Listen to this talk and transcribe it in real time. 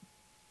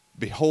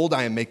Behold,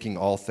 I am making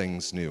all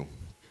things new.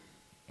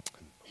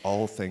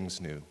 All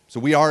things new. So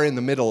we are in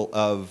the middle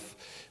of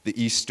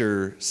the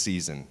Easter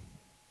season.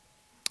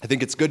 I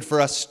think it's good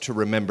for us to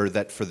remember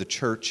that for the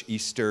church,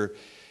 Easter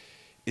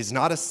is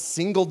not a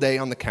single day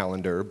on the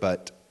calendar,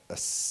 but a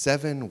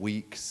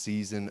 7-week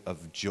season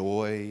of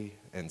joy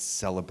and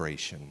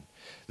celebration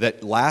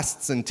that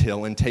lasts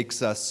until and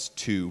takes us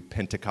to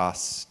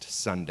Pentecost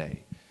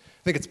Sunday.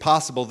 I think it's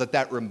possible that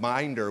that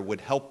reminder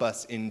would help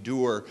us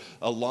endure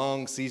a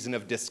long season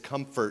of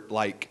discomfort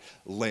like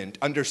Lent,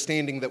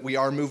 understanding that we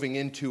are moving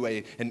into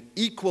an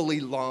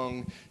equally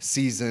long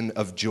season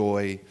of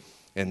joy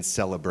and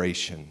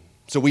celebration.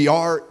 So we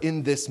are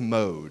in this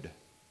mode.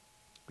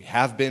 We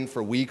have been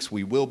for weeks,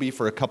 we will be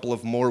for a couple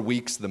of more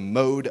weeks, the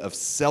mode of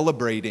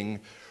celebrating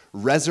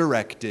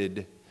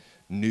resurrected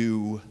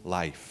new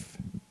life.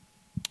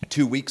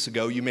 2 weeks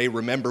ago, you may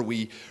remember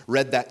we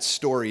read that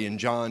story in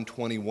John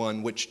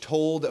 21, which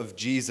told of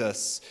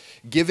Jesus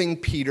giving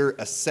Peter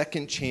a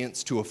second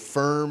chance to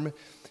affirm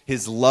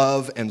his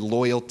love and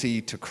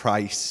loyalty to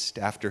Christ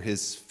after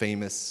his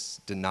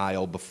famous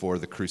denial before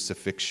the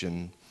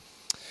crucifixion.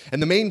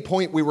 And the main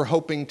point we were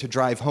hoping to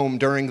drive home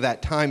during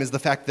that time is the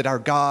fact that our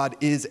God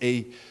is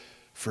a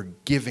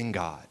forgiving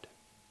God.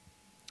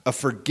 A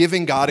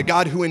forgiving God, a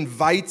God who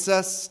invites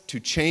us to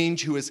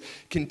change, who is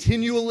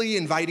continually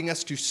inviting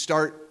us to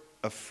start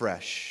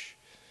afresh,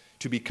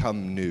 to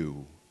become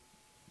new.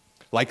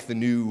 Like the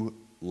new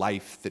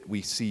life that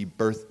we see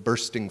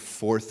bursting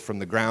forth from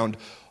the ground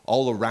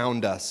all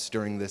around us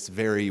during this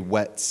very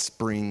wet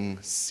spring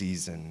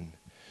season.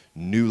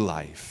 New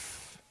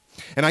life.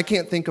 And I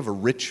can't think of a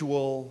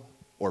ritual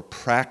or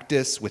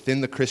practice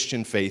within the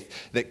Christian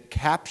faith that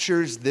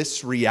captures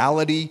this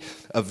reality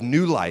of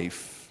new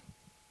life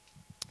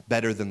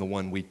better than the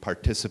one we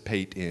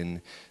participate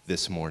in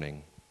this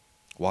morning,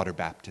 water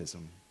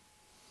baptism.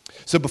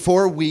 So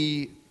before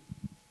we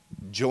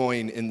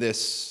join in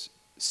this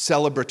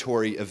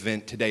celebratory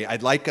event today,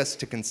 I'd like us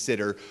to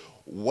consider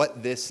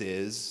what this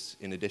is,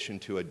 in addition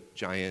to a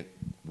giant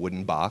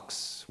wooden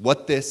box,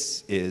 what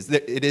this is.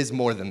 It is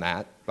more than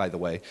that, by the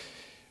way.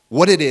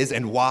 What it is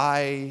and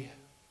why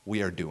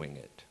we are doing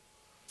it.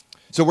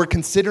 So we're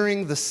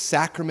considering the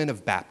sacrament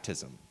of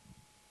baptism.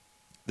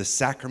 The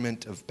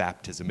sacrament of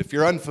baptism. If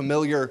you're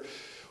unfamiliar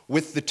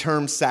with the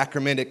term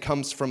sacrament, it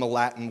comes from a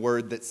Latin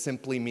word that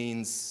simply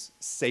means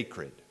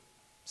sacred,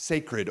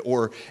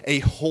 or a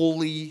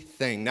holy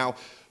thing. Now,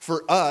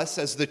 for us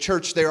as the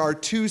church, there are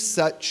two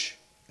such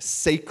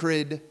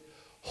sacred,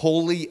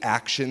 holy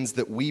actions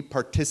that we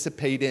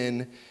participate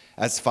in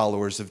as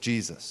followers of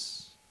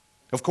Jesus.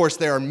 Of course,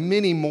 there are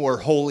many more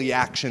holy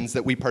actions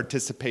that we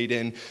participate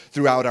in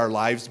throughout our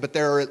lives, but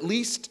there are at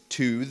least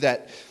two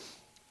that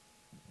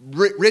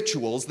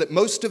rituals that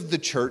most of the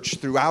church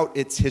throughout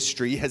its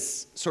history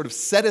has sort of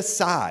set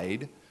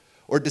aside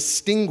or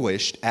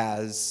distinguished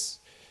as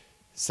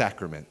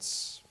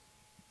sacraments.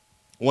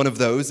 One of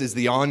those is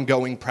the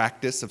ongoing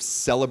practice of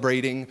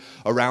celebrating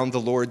around the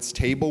Lord's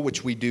table,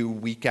 which we do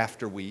week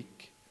after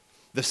week.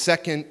 The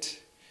second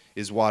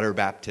is water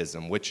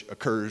baptism, which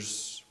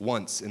occurs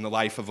once in the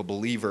life of a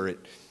believer.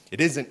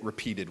 It isn't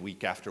repeated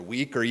week after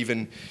week or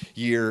even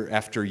year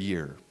after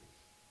year.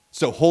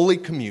 So Holy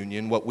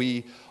Communion, what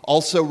we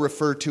also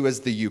refer to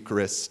as the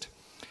Eucharist,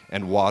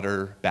 and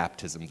water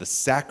baptism, the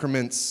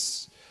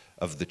sacraments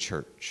of the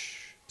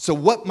church. So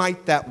what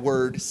might that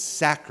word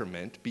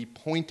sacrament be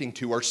pointing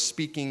to or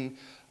speaking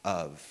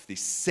of,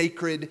 these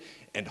sacred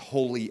and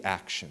holy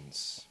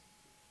actions?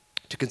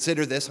 To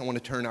consider this, I want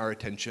to turn our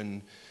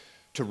attention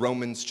to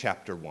Romans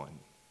chapter 1.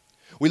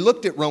 We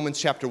looked at Romans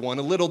chapter 1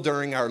 a little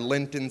during our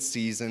Lenten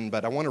season,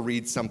 but I want to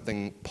read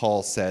something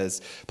Paul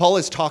says. Paul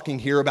is talking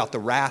here about the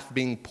wrath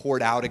being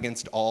poured out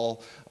against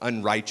all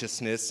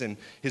unrighteousness, and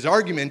his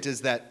argument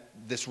is that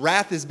this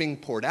wrath is being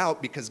poured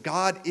out because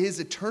God is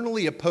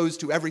eternally opposed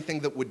to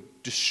everything that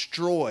would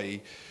destroy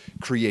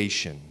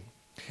creation.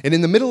 And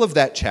in the middle of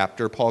that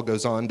chapter, Paul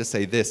goes on to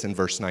say this in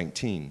verse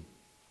 19.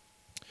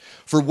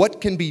 For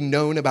what can be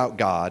known about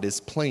God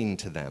is plain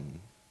to them,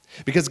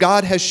 because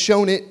God has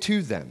shown it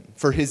to them.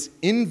 For his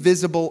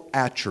invisible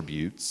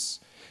attributes,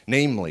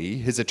 namely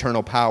his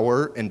eternal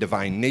power and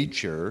divine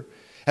nature,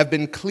 have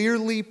been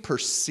clearly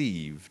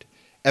perceived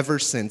ever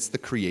since the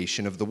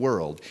creation of the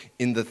world,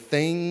 in the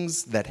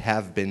things that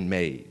have been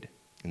made.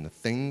 In the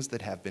things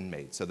that have been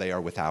made. So they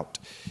are without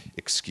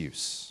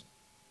excuse.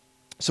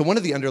 So one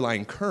of the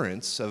underlying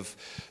currents of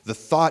the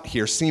thought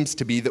here seems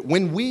to be that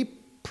when we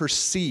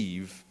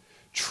perceive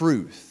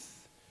truth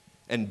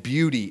and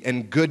beauty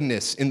and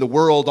goodness in the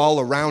world all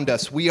around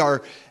us, we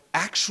are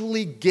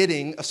actually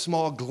getting a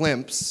small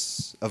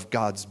glimpse of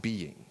God's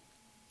being.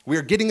 We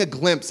are getting a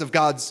glimpse of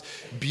God's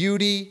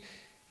beauty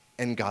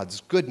and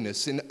God's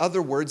goodness. In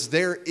other words,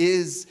 there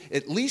is,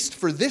 at least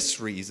for this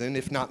reason,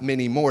 if not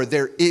many more,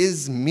 there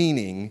is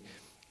meaning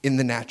in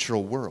the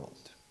natural world.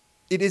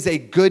 It is a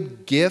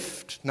good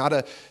gift, not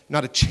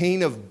a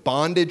chain of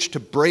bondage to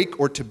break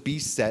or to be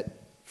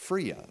set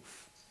free of.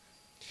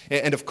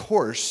 And of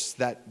course,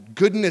 that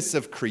goodness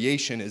of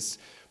creation is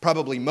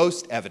probably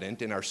most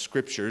evident in our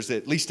scriptures,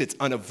 at least it's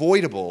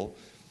unavoidable,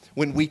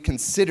 when we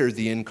consider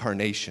the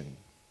incarnation.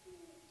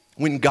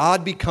 When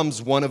God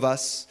becomes one of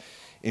us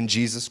in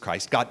Jesus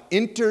Christ, God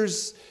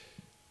enters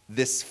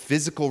this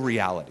physical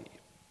reality,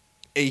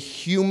 a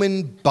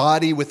human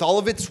body with all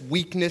of its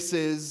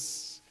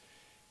weaknesses,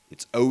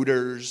 its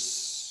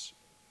odors,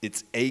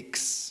 its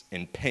aches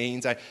and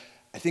pains. I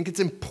think it's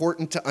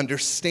important to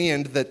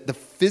understand that the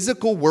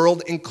physical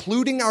world,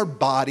 including our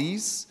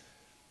bodies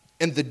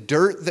and the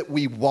dirt that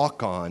we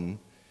walk on,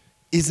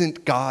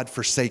 isn't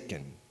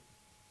God-forsaken.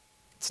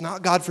 It's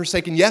not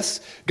God-forsaken. Yes,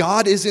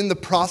 God is in the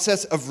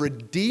process of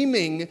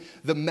redeeming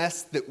the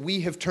mess that we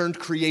have turned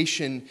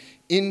creation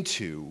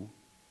into,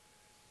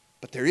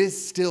 but there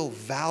is still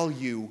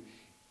value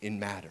in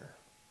matter.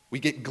 We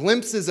get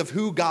glimpses of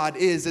who God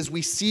is as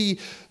we see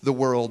the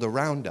world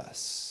around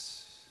us.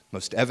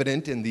 Most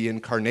evident in the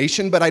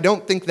incarnation, but I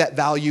don't think that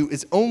value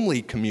is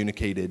only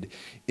communicated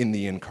in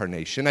the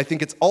incarnation. I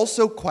think it's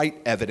also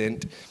quite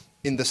evident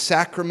in the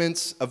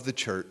sacraments of the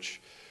church,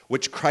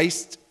 which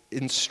Christ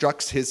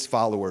instructs his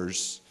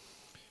followers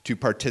to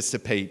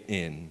participate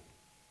in.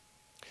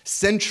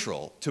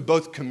 Central to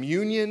both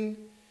communion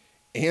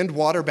and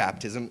water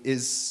baptism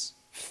is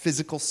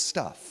physical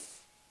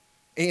stuff.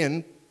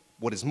 And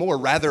what is more,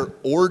 rather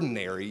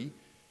ordinary,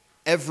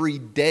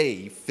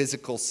 everyday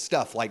physical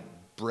stuff like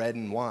bread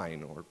and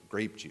wine or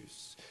grape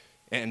juice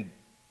and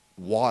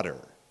water.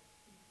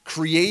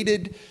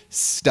 Created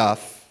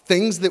stuff,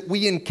 things that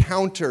we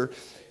encounter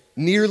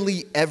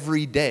nearly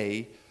every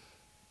day,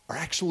 are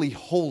actually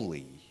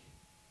holy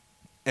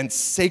and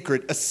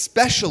sacred,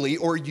 especially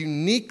or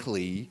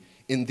uniquely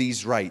in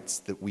these rites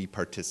that we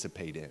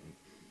participate in.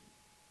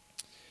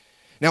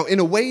 Now, in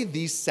a way,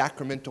 these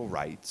sacramental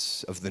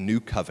rites of the new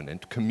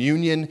covenant,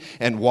 communion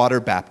and water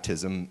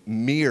baptism,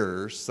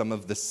 mirror some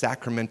of the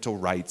sacramental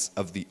rites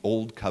of the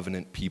old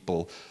covenant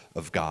people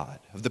of God,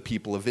 of the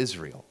people of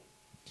Israel.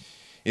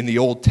 In the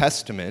Old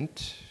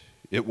Testament,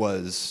 it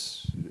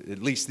was,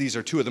 at least these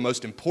are two of the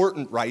most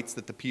important rites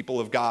that the people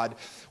of God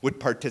would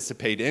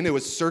participate in. It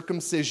was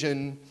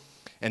circumcision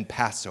and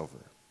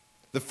Passover.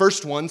 The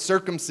first one,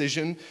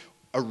 circumcision,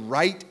 a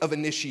rite of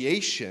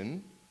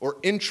initiation or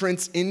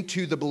entrance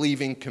into the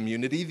believing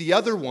community. The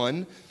other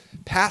one,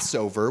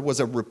 Passover,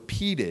 was a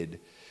repeated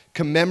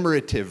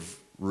commemorative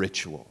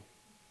ritual.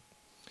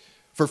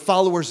 For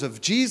followers of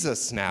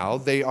Jesus now,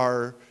 there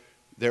are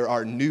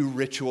new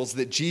rituals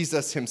that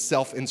Jesus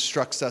himself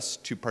instructs us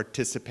to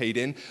participate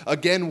in.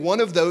 Again, one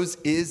of those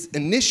is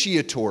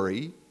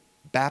initiatory,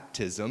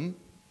 baptism,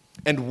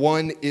 and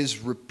one is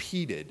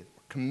repeated,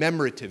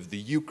 commemorative, the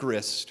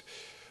Eucharist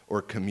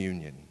or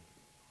communion.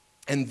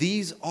 And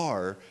these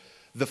are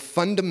the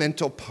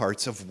fundamental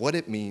parts of what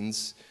it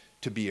means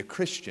to be a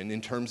Christian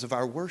in terms of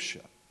our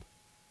worship.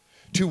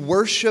 To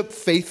worship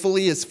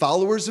faithfully as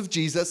followers of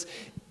Jesus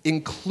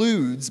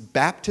includes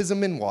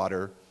baptism in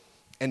water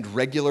and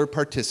regular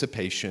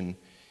participation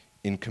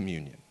in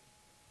communion.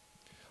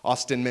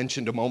 Austin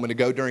mentioned a moment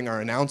ago during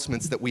our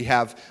announcements that we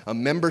have a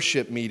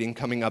membership meeting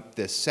coming up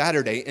this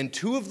Saturday, and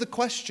two of the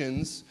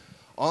questions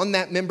on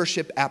that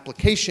membership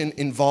application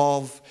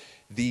involve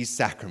these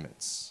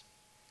sacraments.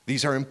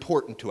 These are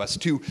important to us.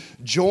 To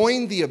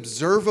join the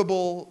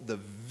observable, the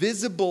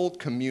visible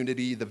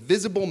community, the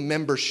visible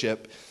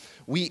membership,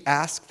 we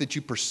ask that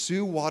you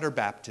pursue water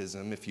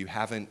baptism if you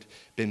haven't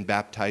been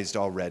baptized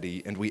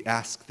already, and we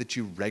ask that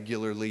you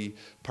regularly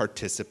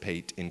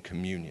participate in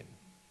communion.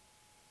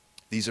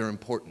 These are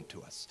important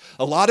to us.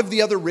 A lot of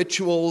the other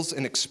rituals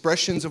and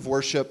expressions of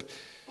worship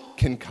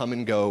can come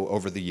and go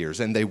over the years,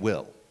 and they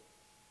will.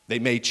 They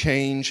may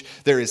change.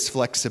 There is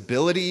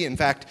flexibility. In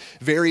fact,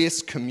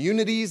 various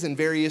communities and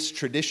various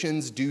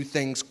traditions do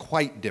things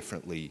quite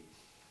differently.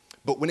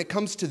 But when it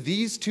comes to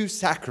these two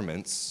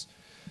sacraments,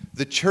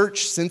 the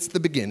church since the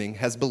beginning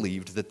has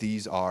believed that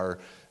these are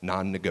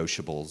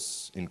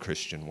non-negotiables in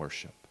Christian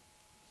worship.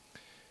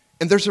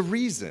 And there's a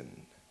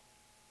reason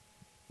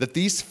that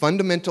these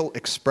fundamental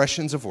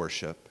expressions of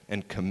worship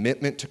and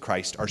commitment to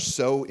Christ are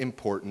so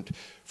important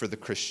for the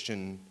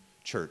Christian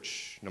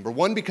church. Number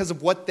one, because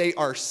of what they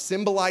are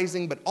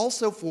symbolizing, but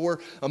also for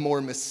a more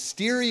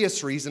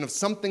mysterious reason of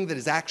something that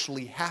is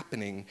actually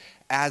happening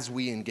as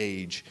we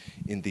engage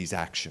in these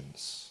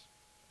actions.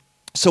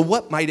 So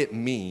what might it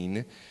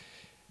mean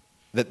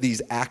that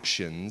these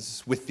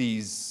actions with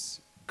these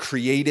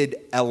created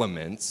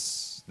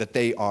elements, that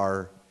they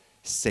are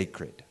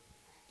sacred?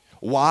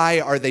 Why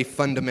are they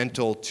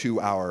fundamental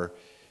to our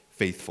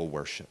faithful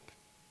worship?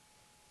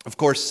 Of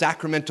course,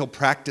 sacramental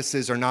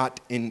practices are not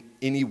in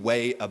any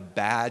way a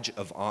badge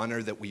of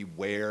honor that we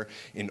wear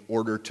in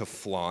order to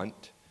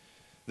flaunt.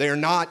 They are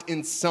not,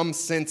 in some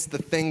sense, the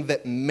thing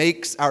that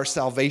makes our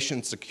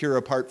salvation secure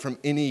apart from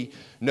any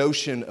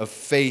notion of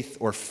faith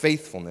or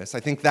faithfulness. I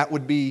think that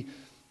would be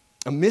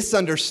a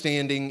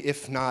misunderstanding,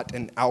 if not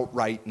an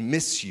outright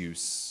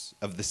misuse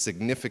of the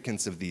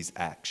significance of these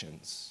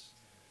actions.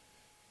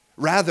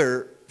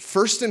 Rather,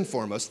 first and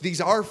foremost,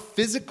 these are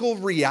physical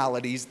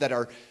realities that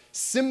are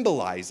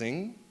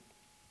symbolizing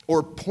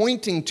or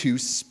pointing to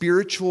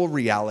spiritual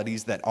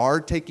realities that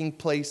are taking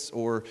place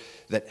or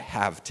that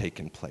have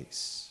taken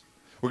place.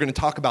 We're going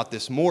to talk about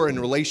this more in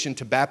relation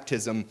to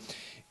baptism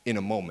in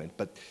a moment,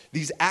 but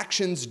these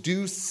actions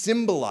do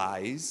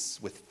symbolize,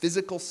 with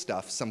physical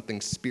stuff,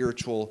 something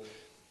spiritual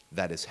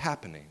that is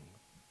happening.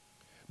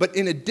 But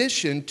in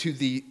addition to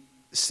the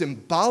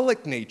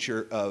symbolic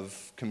nature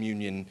of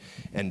communion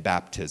and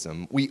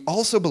baptism, we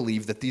also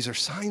believe that these are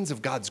signs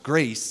of God's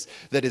grace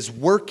that is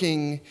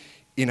working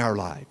in our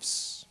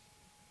lives.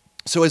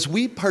 So as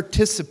we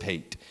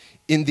participate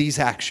in these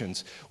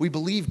actions, we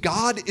believe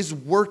God is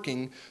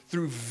working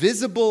through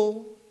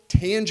visible,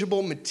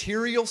 tangible,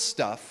 material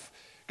stuff.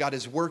 God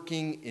is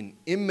working in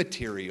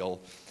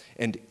immaterial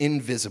and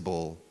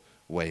invisible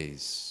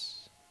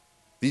ways.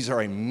 These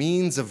are a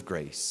means of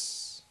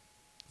grace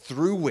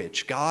through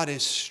which God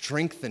is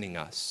strengthening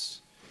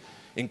us,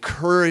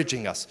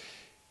 encouraging us,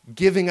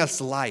 giving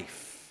us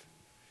life,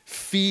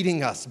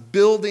 feeding us,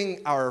 building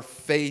our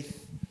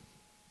faith,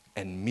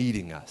 and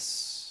meeting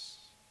us.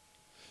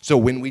 So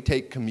when we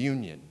take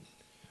communion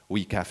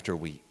week after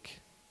week,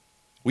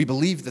 we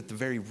believe that the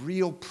very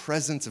real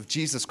presence of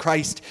Jesus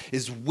Christ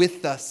is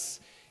with us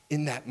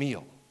in that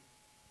meal.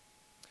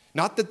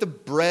 Not that the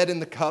bread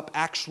and the cup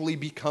actually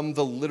become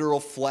the literal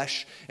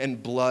flesh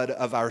and blood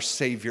of our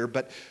Savior,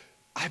 but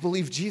I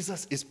believe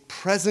Jesus is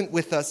present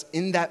with us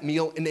in that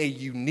meal in a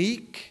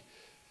unique,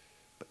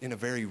 but in a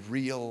very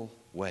real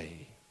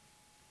way.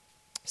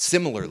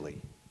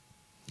 Similarly,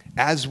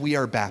 as we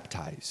are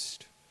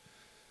baptized,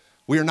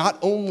 we are not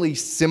only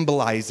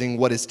symbolizing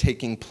what is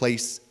taking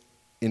place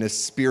in a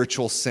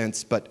spiritual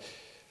sense, but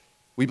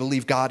we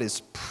believe God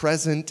is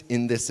present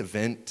in this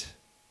event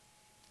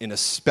in a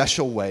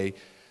special way.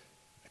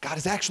 God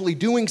is actually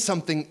doing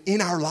something in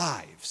our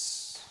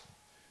lives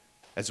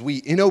as we,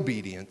 in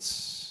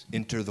obedience,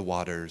 enter the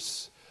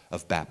waters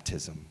of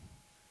baptism.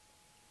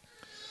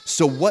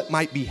 So what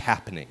might be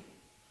happening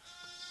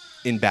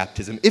in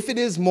baptism? If it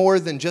is more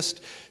than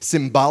just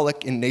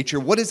symbolic in nature,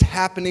 what is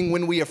happening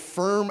when we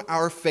affirm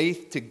our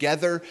faith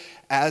together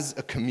as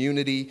a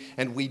community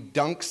and we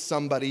dunk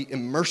somebody,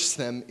 immerse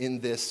them in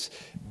this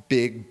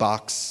big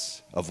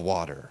box of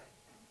water?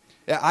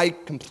 I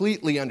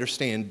completely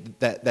understand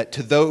that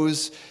to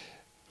those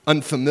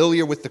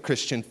unfamiliar with the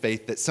Christian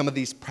faith, that some of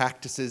these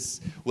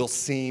practices will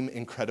seem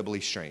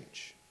incredibly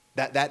strange.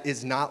 That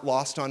is not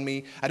lost on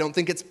me. I don't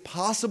think it's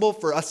possible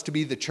for us to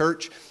be the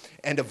church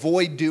and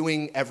avoid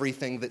doing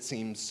everything that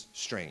seems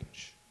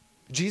strange.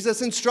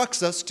 Jesus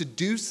instructs us to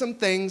do some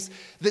things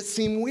that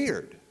seem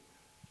weird.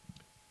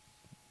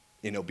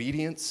 In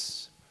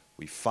obedience,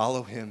 we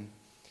follow him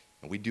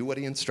and we do what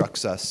he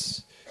instructs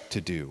us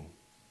to do.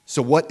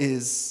 So what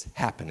is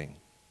happening?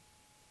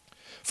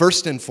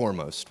 First and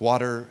foremost,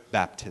 water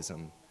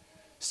baptism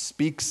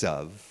speaks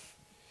of,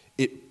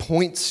 it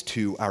points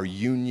to our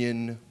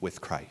union with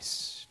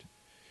Christ.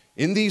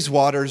 In these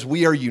waters,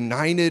 we are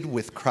united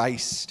with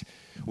Christ.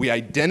 We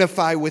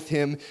identify with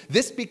him.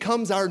 This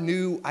becomes our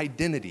new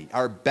identity,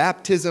 our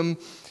baptism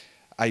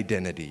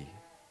identity.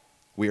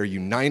 We are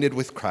united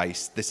with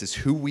Christ. This is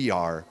who we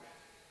are.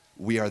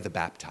 We are the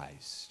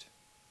baptized.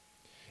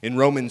 In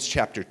Romans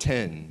chapter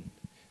 10,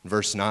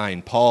 verse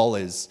 9, Paul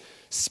is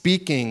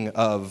speaking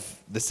of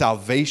the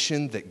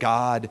salvation that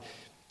God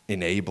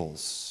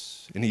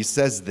enables. And he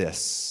says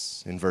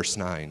this in verse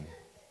 9.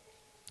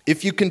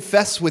 If you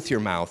confess with your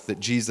mouth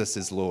that Jesus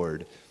is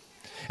Lord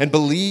and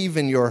believe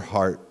in your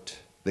heart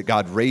that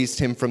God raised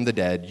him from the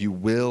dead, you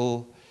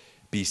will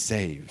be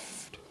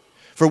saved.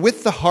 For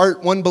with the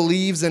heart one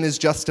believes and is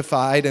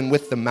justified, and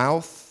with the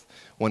mouth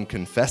one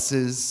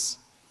confesses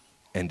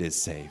and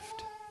is saved.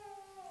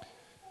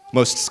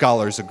 Most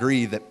scholars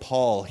agree that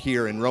Paul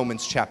here in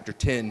Romans chapter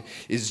 10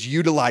 is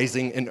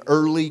utilizing an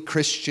early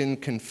Christian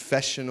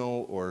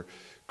confessional or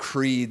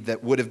creed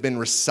that would have been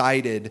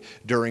recited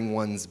during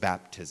one's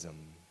baptism.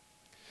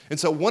 And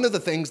so one of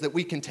the things that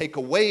we can take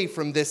away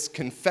from this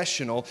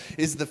confessional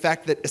is the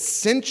fact that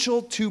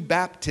essential to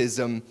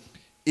baptism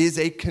is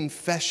a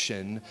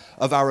confession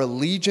of our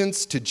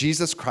allegiance to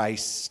Jesus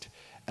Christ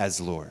as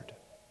Lord.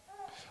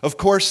 Of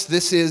course,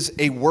 this is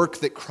a work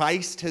that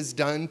Christ has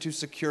done to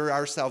secure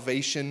our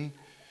salvation.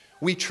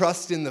 We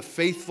trust in the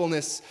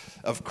faithfulness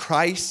of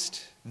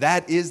Christ.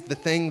 That is the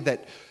thing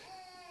that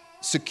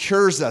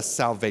secures us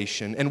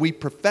salvation. And we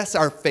profess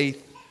our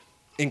faith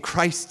in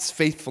Christ's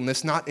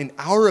faithfulness, not in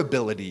our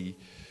ability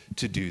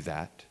to do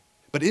that.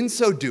 But in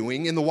so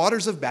doing, in the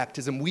waters of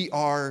baptism, we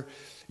are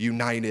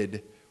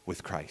united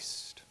with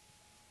Christ.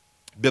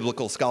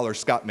 Biblical scholar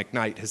Scott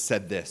McKnight has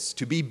said this: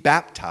 to be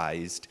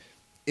baptized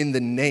in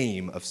the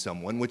name of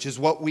someone, which is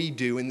what we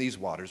do in these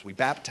waters. We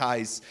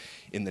baptize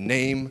in the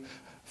name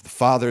of the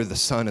Father, the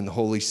Son, and the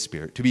Holy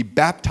Spirit. To be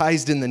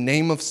baptized in the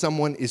name of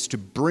someone is to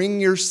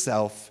bring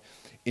yourself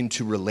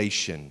into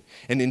relation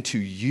and into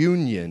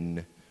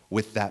union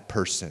with that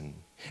person.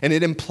 And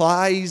it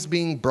implies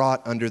being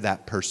brought under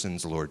that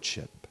person's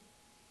lordship.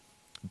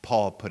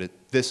 Paul put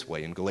it this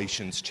way in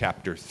Galatians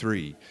chapter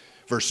 3,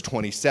 verse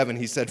 27.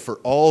 He said, "For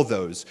all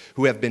those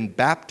who have been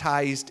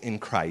baptized in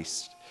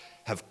Christ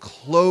have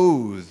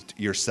clothed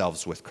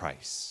yourselves with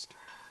Christ.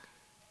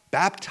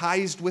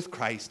 Baptized with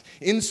Christ.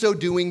 In so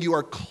doing, you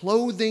are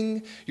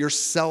clothing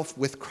yourself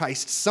with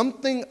Christ.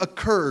 Something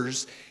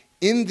occurs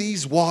in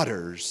these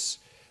waters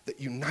that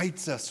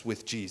unites us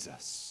with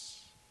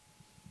Jesus.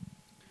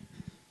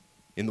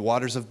 In the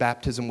waters of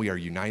baptism, we are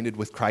united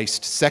with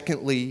Christ.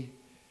 Secondly,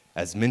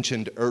 as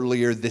mentioned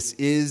earlier, this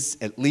is,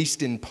 at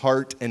least in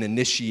part, an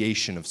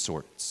initiation of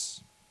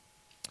sorts.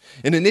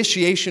 An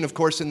initiation, of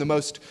course, in the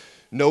most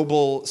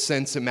noble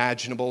sense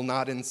imaginable,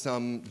 not in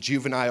some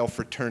juvenile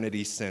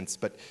fraternity sense,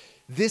 but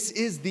this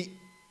is the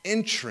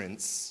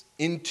entrance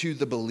into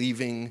the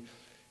believing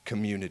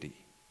community,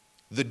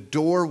 the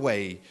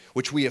doorway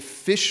which we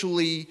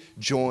officially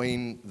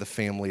join the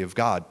family of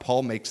God.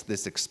 Paul makes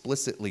this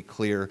explicitly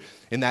clear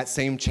in that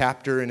same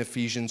chapter in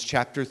Ephesians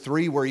chapter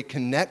 3, where he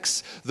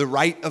connects the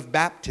rite of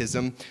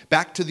baptism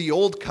back to the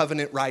old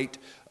covenant rite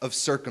of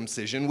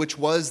circumcision, which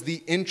was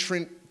the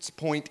entrance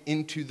point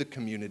into the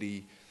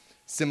community.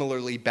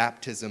 Similarly,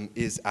 baptism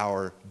is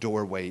our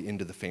doorway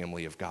into the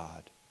family of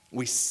God.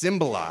 We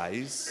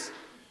symbolize,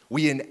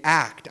 we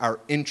enact our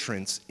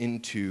entrance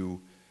into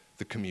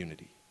the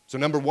community. So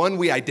number one,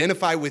 we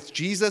identify with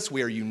Jesus.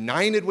 We are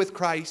united with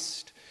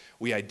Christ.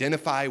 We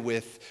identify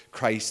with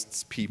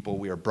Christ's people.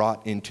 We are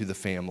brought into the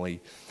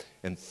family.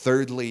 And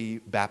thirdly,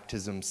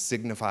 baptism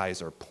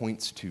signifies or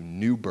points to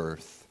new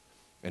birth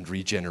and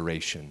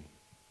regeneration.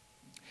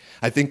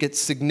 I think it's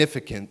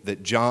significant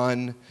that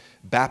John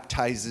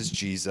baptizes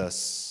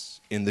Jesus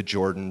in the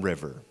Jordan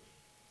River.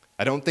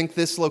 I don't think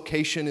this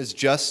location is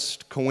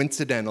just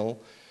coincidental.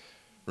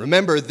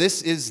 Remember,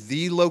 this is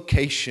the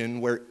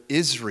location where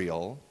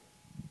Israel,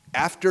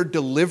 after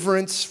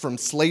deliverance from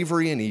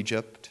slavery in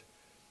Egypt,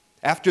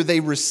 after they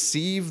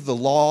receive the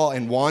law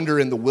and wander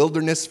in the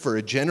wilderness for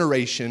a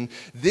generation,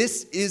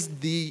 this is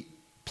the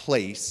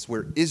place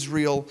where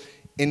Israel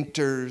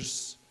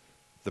enters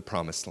the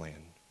promised land.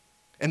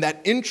 And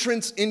that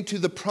entrance into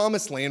the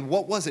promised land,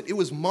 what was it? It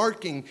was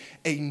marking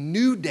a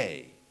new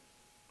day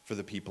for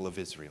the people of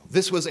Israel.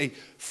 This was a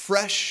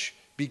fresh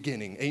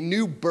beginning, a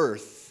new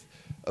birth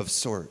of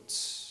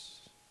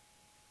sorts.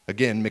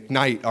 Again,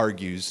 McKnight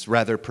argues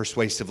rather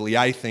persuasively,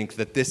 I think,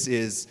 that this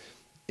is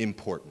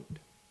important.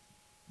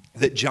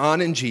 That John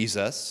and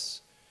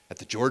Jesus at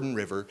the Jordan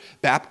River,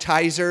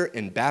 baptizer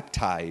and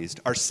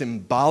baptized, are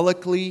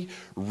symbolically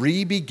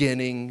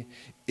re-beginning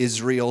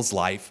Israel's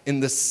life in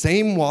the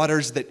same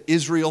waters that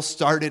Israel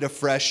started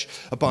afresh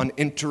upon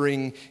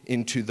entering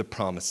into the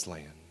promised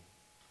land.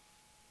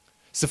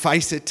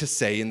 Suffice it to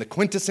say, in the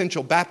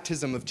quintessential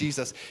baptism of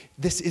Jesus,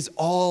 this is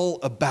all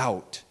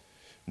about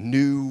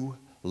new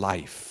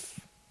life.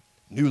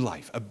 New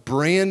life, a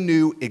brand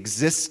new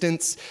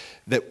existence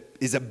that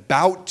is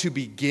about to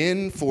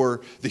begin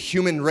for the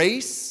human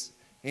race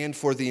and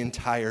for the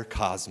entire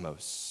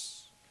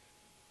cosmos.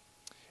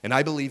 And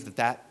I believe that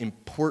that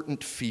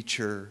important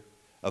feature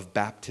of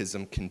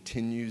baptism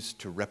continues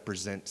to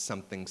represent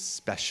something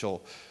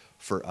special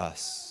for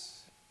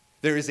us.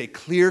 There is a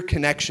clear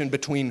connection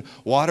between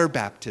water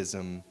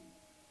baptism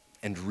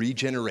and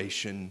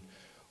regeneration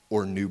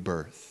or new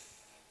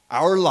birth.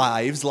 Our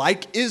lives,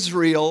 like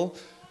Israel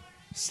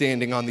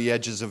standing on the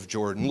edges of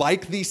Jordan,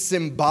 like the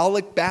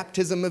symbolic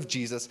baptism of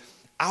Jesus,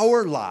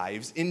 our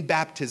lives in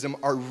baptism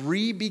are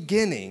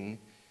re-beginning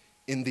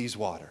in these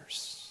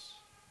waters.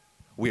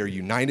 We are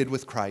united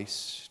with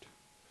Christ.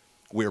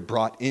 We are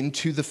brought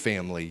into the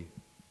family,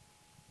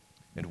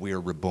 and we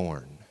are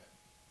reborn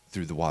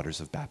through the waters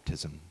of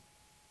baptism.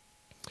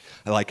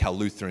 I like how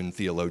Lutheran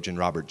theologian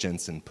Robert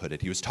Jensen put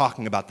it. He was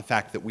talking about the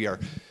fact that we are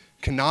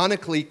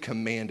canonically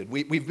commanded.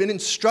 We've been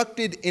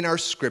instructed in our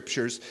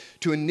scriptures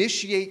to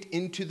initiate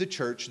into the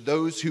church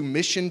those who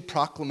mission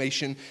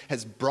proclamation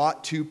has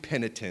brought to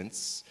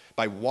penitence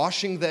by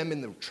washing them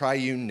in the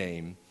triune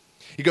name.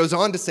 He goes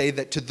on to say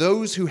that to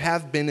those who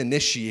have been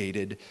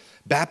initiated,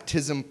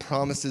 baptism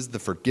promises the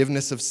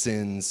forgiveness of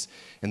sins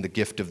and the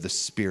gift of the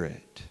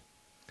Spirit.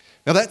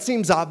 Now that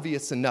seems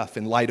obvious enough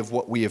in light of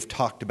what we have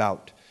talked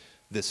about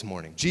this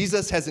morning.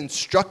 Jesus has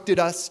instructed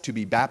us to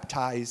be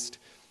baptized.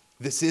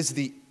 This is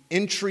the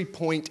entry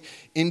point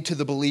into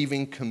the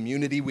believing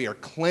community. We are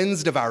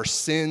cleansed of our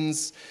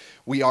sins.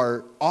 We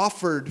are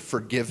offered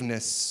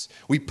forgiveness.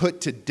 We put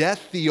to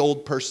death the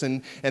old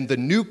person, and the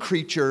new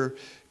creature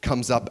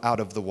comes up out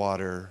of the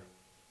water.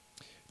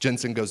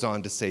 Jensen goes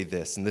on to say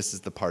this, and this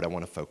is the part I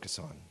want to focus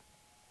on.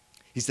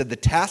 He said, the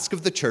task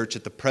of the church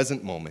at the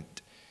present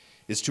moment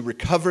is to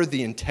recover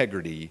the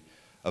integrity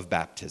of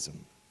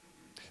baptism.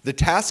 The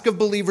task of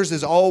believers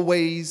is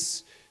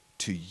always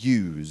to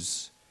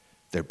use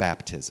their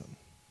baptism,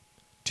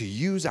 to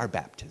use our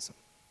baptism.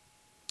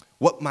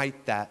 What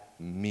might that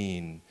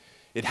mean?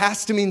 It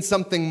has to mean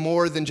something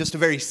more than just a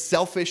very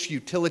selfish,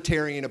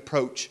 utilitarian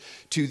approach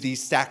to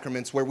these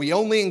sacraments where we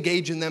only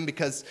engage in them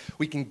because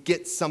we can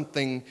get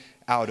something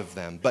out of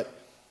them. But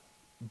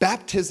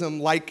baptism,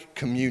 like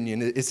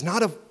communion, is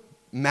not a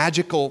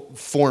magical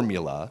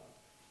formula.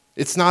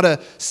 It's not a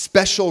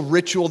special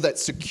ritual that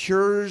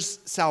secures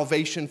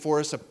salvation for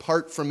us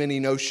apart from any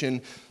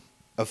notion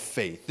of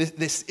faith.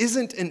 This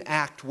isn't an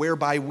act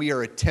whereby we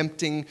are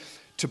attempting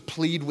to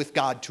plead with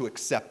God to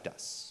accept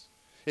us.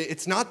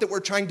 It's not that we're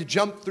trying to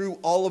jump through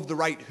all of the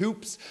right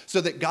hoops so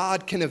that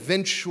God can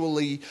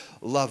eventually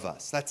love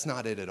us. That's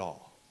not it at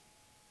all.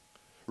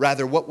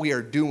 Rather, what we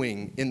are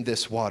doing in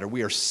this water,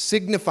 we are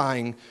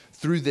signifying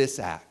through this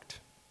act.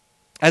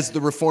 As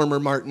the reformer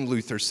Martin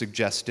Luther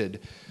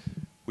suggested,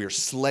 we are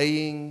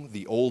slaying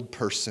the old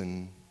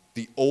person,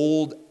 the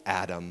old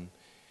Adam,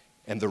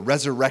 and the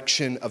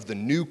resurrection of the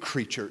new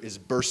creature is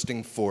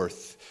bursting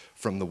forth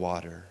from the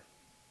water.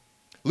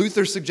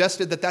 Luther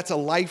suggested that that's a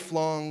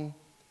lifelong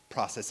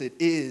process. It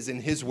is,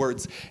 in his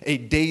words, a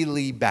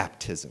daily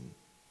baptism.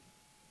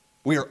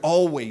 We are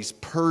always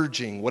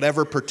purging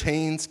whatever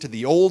pertains to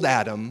the old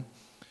Adam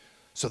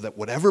so that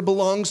whatever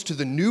belongs to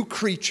the new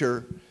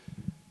creature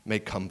may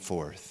come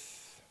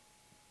forth.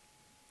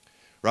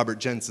 Robert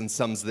Jenson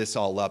sums this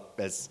all up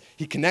as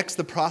he connects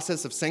the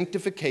process of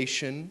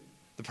sanctification,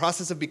 the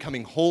process of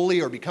becoming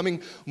holy or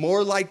becoming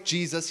more like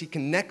Jesus. He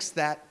connects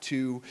that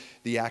to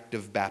the act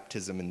of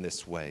baptism in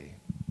this way.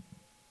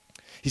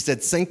 He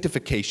said,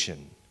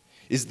 sanctification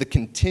is the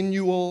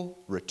continual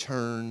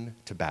return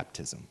to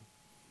baptism.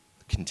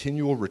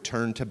 Continual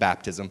return to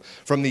baptism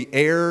from the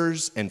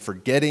errors and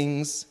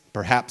forgettings,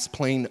 perhaps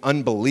plain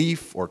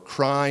unbelief or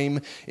crime,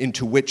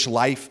 into which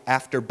life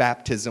after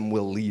baptism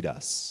will lead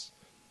us.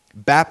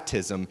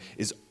 Baptism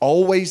is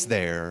always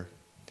there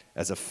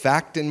as a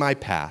fact in my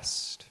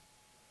past.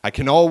 I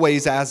can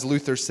always, as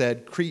Luther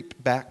said,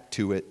 creep back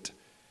to it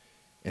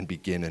and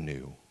begin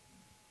anew.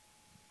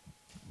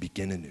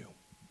 Begin anew.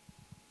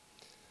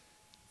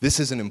 This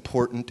is an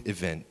important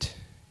event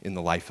in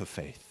the life of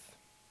faith.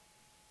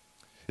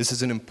 This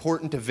is an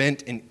important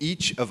event in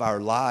each of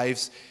our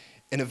lives,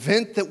 an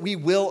event that we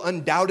will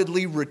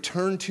undoubtedly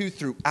return to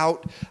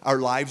throughout our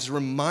lives,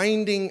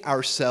 reminding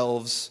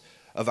ourselves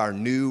of our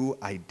new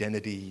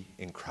identity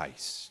in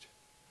Christ.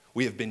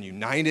 We have been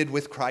united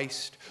with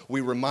Christ. We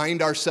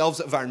remind ourselves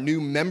of our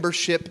new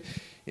membership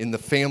in the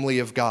family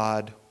of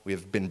God. We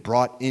have been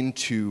brought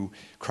into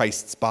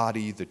Christ's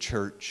body, the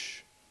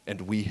church,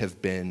 and we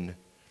have been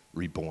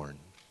reborn.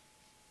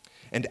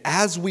 And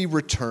as we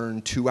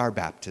return to our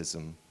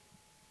baptism,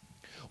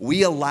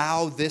 we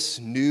allow this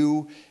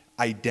new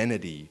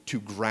identity to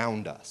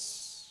ground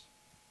us,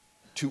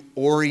 to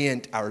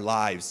orient our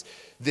lives.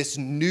 This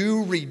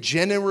new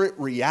regenerate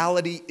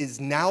reality is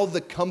now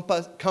the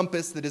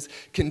compass that is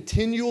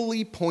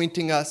continually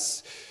pointing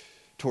us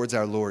towards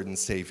our Lord and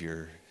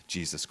Savior,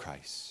 Jesus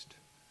Christ.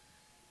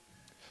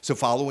 So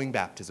following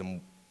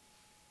baptism,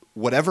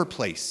 whatever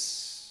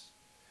place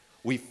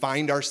we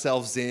find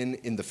ourselves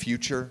in the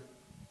future,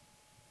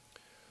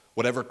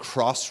 whatever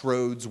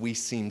crossroads we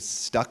seem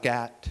stuck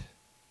at,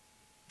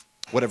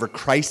 whatever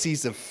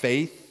crises of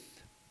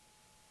faith,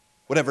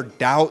 whatever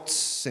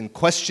doubts and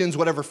questions,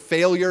 whatever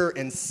failure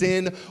and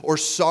sin or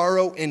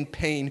sorrow and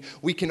pain,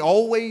 we can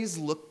always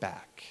look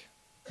back.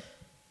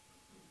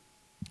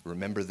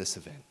 Remember this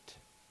event.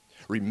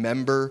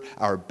 Remember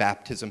our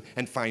baptism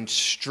and find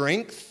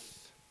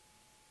strength,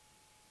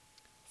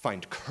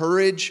 find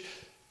courage,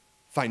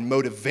 find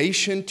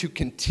motivation to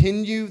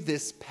continue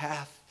this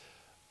path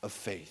of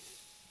faith.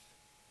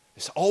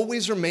 This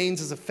always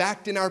remains as a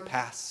fact in our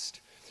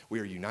past. We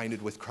are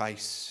united with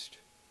Christ.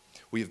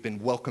 We have been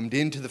welcomed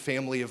into the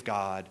family of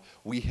God.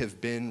 We have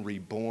been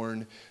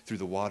reborn through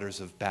the waters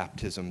of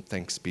baptism.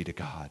 Thanks be to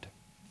God.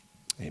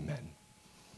 Amen.